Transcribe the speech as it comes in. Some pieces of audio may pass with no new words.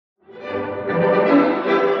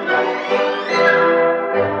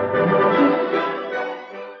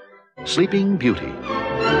Sleeping Beauty.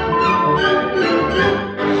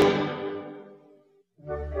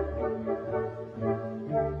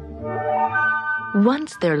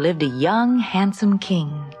 Once there lived a young, handsome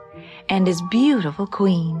king and his beautiful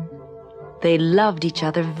queen. They loved each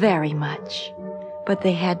other very much, but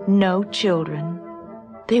they had no children.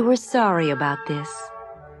 They were sorry about this,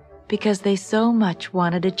 because they so much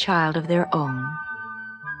wanted a child of their own.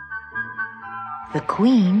 The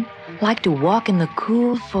queen liked to walk in the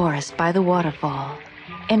cool forest by the waterfall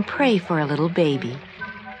and pray for a little baby.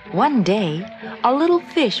 One day, a little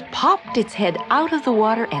fish popped its head out of the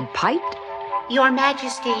water and piped, "Your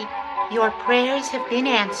Majesty, your prayers have been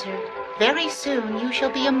answered. Very soon you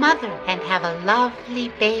shall be a mother and have a lovely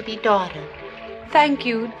baby daughter." Thank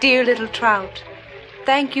you, dear little trout.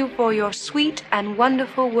 Thank you for your sweet and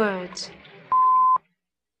wonderful words.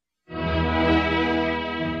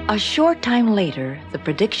 A short time later, the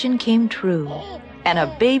prediction came true, and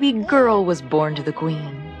a baby girl was born to the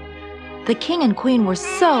queen. The king and queen were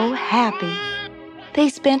so happy. They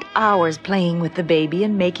spent hours playing with the baby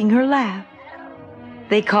and making her laugh.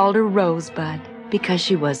 They called her Rosebud because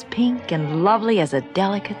she was pink and lovely as a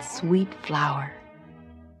delicate, sweet flower.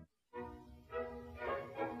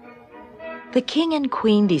 The king and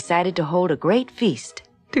queen decided to hold a great feast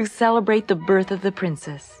to celebrate the birth of the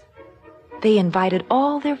princess. They invited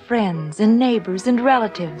all their friends and neighbors and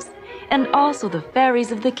relatives, and also the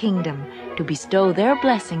fairies of the kingdom, to bestow their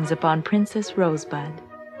blessings upon Princess Rosebud.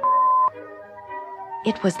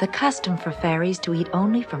 It was the custom for fairies to eat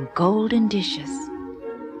only from golden dishes.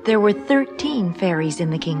 There were 13 fairies in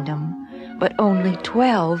the kingdom, but only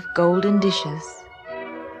 12 golden dishes.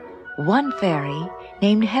 One fairy,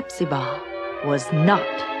 named Hepzibah, was not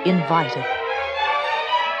invited.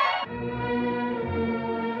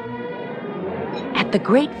 At the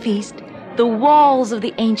great feast, the walls of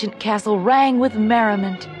the ancient castle rang with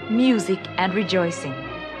merriment, music, and rejoicing.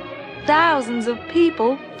 Thousands of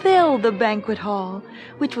people filled the banquet hall,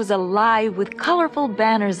 which was alive with colorful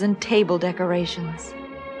banners and table decorations.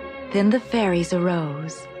 Then the fairies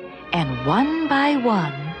arose, and one by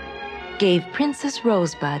one gave Princess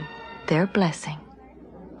Rosebud their blessing.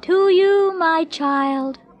 To you, my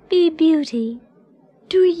child, be beauty.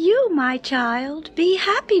 To you, my child, be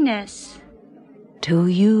happiness. To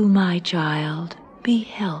you, my child, be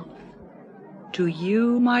health. To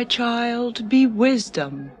you, my child, be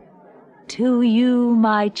wisdom. To you,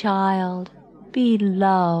 my child, be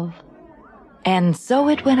love. And so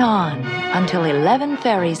it went on until 11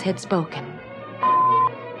 fairies had spoken.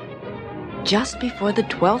 Just before the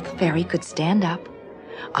 12th fairy could stand up,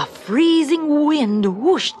 a freezing wind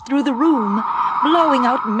whooshed through the room, blowing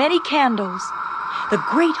out many candles. The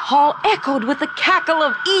great hall echoed with the cackle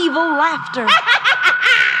of evil laughter.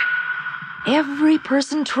 Every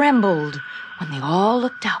person trembled when they all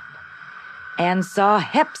looked up and saw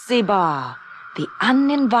Hepzibah, the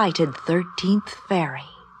uninvited 13th fairy.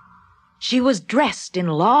 She was dressed in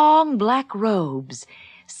long black robes,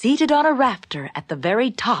 seated on a rafter at the very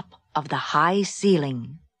top of the high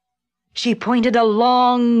ceiling. She pointed a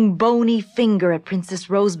long, bony finger at Princess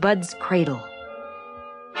Rosebud's cradle.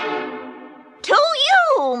 To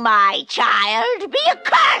you, my child, be a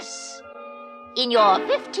curse. In your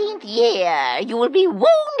 15th year, you will be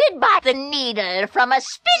wounded by the needle from a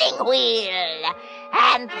spinning wheel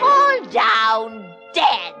and fall down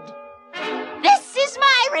dead. This is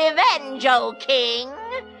my revenge, O king,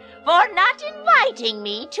 for not inviting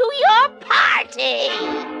me to your party.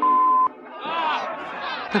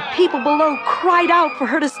 The people below cried out for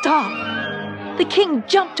her to stop. The king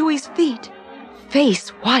jumped to his feet, face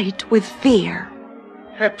white with fear.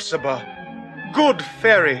 Hepzibah, good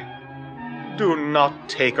fairy, do not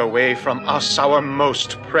take away from us our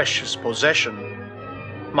most precious possession.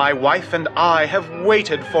 My wife and I have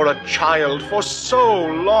waited for a child for so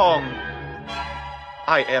long.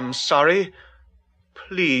 I am sorry.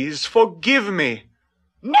 Please forgive me.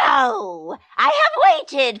 No, I have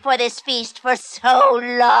waited for this feast for so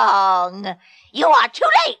long. You are too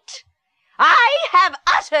late. I have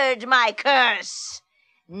uttered my curse.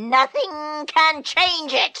 Nothing can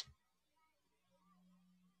change it.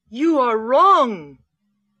 You are wrong.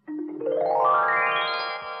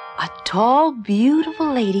 A tall,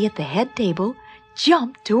 beautiful lady at the head table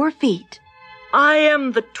jumped to her feet. I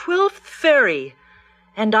am the 12th fairy,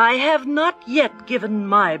 and I have not yet given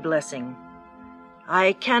my blessing.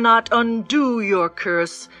 I cannot undo your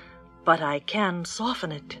curse, but I can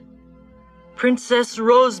soften it. Princess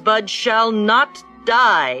Rosebud shall not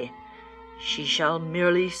die. She shall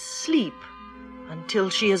merely sleep until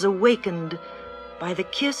she is awakened by the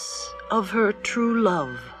kiss of her true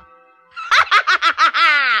love.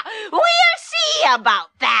 We'll see about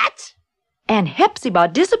that. and Hepzibah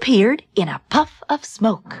disappeared in a puff of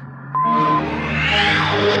smoke.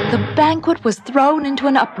 The banquet was thrown into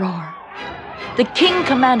an uproar. The king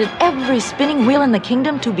commanded every spinning wheel in the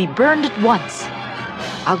kingdom to be burned at once.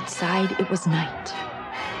 Outside it was night.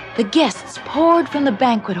 The guests poured from the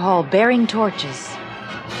banquet hall bearing torches.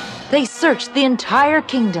 They searched the entire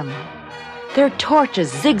kingdom, their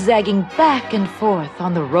torches zigzagging back and forth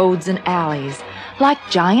on the roads and alleys like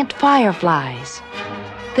giant fireflies.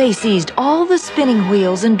 They seized all the spinning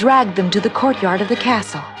wheels and dragged them to the courtyard of the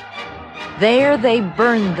castle. There they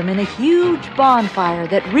burned them in a huge bonfire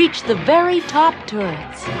that reached the very top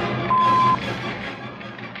turrets.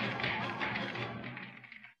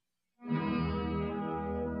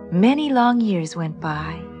 Many long years went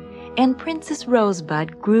by, and Princess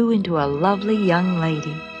Rosebud grew into a lovely young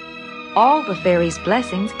lady. All the fairies'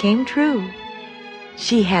 blessings came true.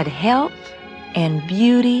 She had health and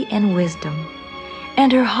beauty and wisdom,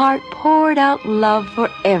 and her heart poured out love for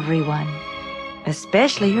everyone,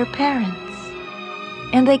 especially her parents.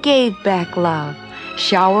 And they gave back love,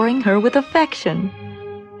 showering her with affection.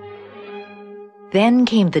 Then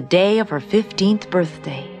came the day of her 15th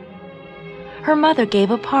birthday. Her mother gave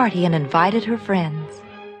a party and invited her friends.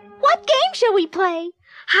 What game shall we play?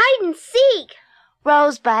 Hide and seek.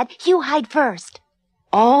 Rosebud, you hide first.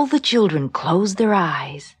 All the children closed their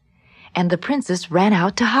eyes, and the princess ran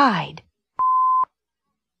out to hide.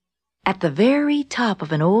 At the very top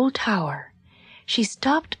of an old tower, she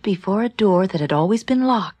stopped before a door that had always been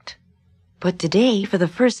locked. But today, for the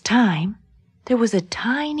first time, there was a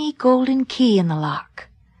tiny golden key in the lock.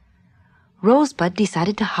 Rosebud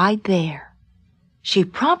decided to hide there. She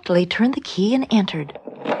promptly turned the key and entered.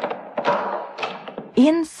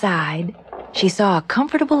 Inside, she saw a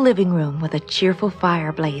comfortable living room with a cheerful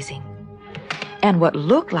fire blazing, and what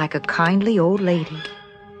looked like a kindly old lady,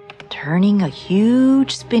 turning a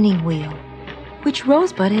huge spinning wheel, which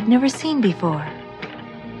Rosebud had never seen before.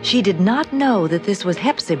 She did not know that this was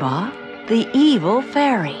Hepzibah, the evil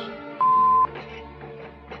fairy.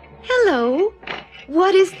 Hello.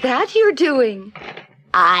 What is that you're doing?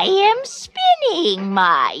 I am spinning,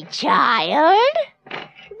 my child.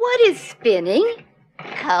 What is spinning?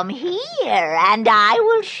 Come here, and I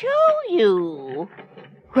will show you.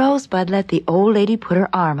 Rosebud let the old lady put her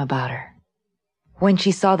arm about her. When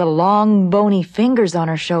she saw the long, bony fingers on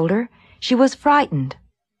her shoulder, she was frightened.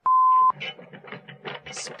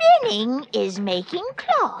 Spinning is making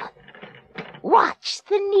cloth. Watch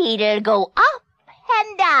the needle go up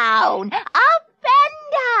and down,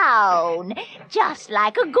 just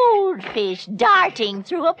like a goldfish darting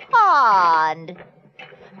through a pond.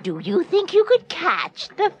 Do you think you could catch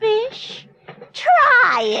the fish?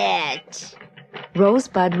 Try it.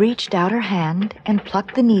 Rosebud reached out her hand and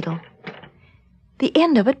plucked the needle. The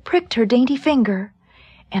end of it pricked her dainty finger,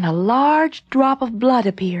 and a large drop of blood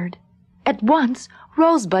appeared. At once,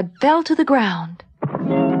 Rosebud fell to the ground.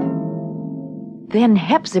 Then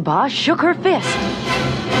Hepzibah shook her fist.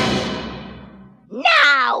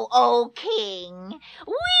 Now, O king,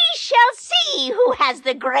 we shall see who has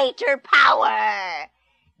the greater power.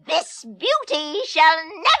 This beauty shall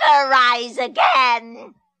never rise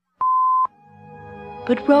again.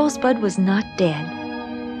 But Rosebud was not dead.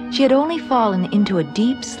 She had only fallen into a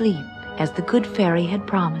deep sleep, as the good fairy had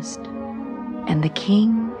promised. And the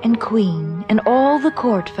king and queen and all the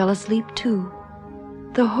court fell asleep too.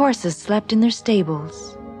 The horses slept in their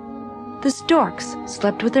stables. The storks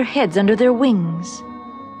slept with their heads under their wings.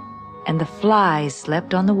 And the flies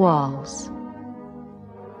slept on the walls.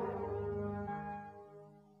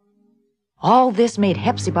 All this made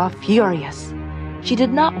Hepzibah furious. She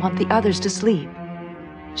did not want the others to sleep.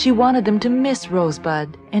 She wanted them to miss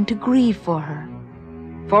Rosebud and to grieve for her.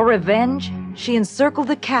 For revenge, she encircled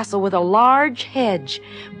the castle with a large hedge,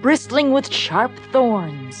 bristling with sharp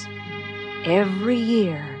thorns. Every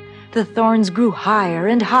year, the thorns grew higher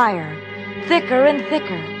and higher, thicker and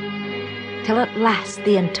thicker, till at last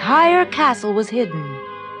the entire castle was hidden,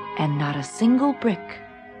 and not a single brick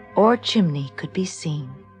or chimney could be seen.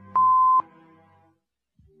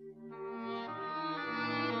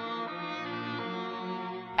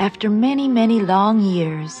 After many, many long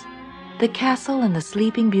years, the castle and the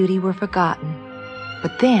Sleeping Beauty were forgotten.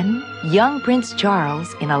 But then, young Prince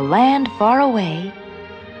Charles, in a land far away,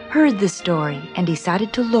 heard the story and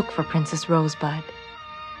decided to look for Princess Rosebud.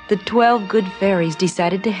 The 12 good fairies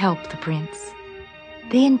decided to help the prince.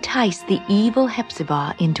 They enticed the evil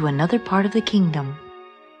Hepzibah into another part of the kingdom.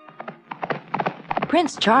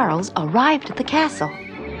 Prince Charles arrived at the castle,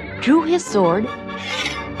 drew his sword,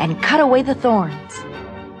 and cut away the thorns.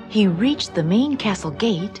 He reached the main castle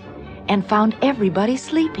gate and found everybody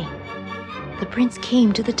sleeping. the prince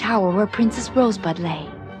came to the tower where Princess Rosebud lay.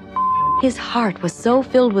 His heart was so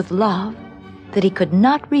filled with love that he could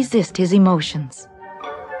not resist his emotions.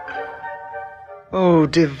 Oh,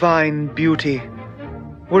 divine beauty,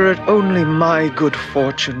 were it only my good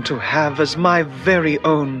fortune to have as my very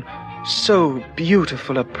own so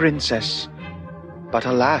beautiful a princess. But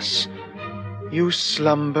alas, you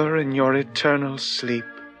slumber in your eternal sleep.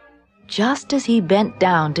 Just as he bent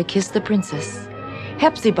down to kiss the princess,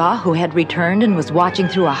 Hepzibah, who had returned and was watching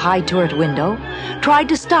through a high turret window, tried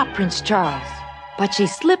to stop Prince Charles, but she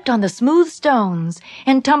slipped on the smooth stones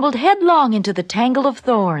and tumbled headlong into the tangle of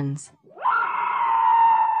thorns.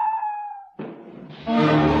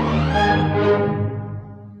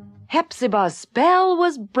 Hepzibah's spell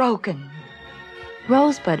was broken.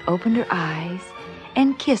 Rosebud opened her eyes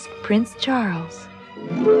and kissed Prince Charles.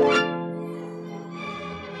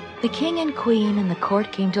 The king and queen and the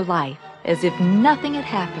court came to life as if nothing had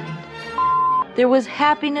happened. There was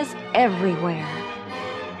happiness everywhere.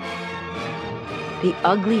 The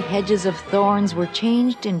ugly hedges of thorns were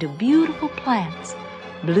changed into beautiful plants,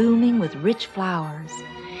 blooming with rich flowers,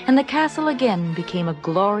 and the castle again became a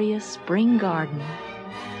glorious spring garden.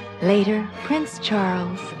 Later, Prince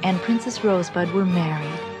Charles and Princess Rosebud were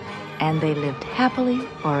married, and they lived happily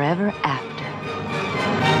forever after.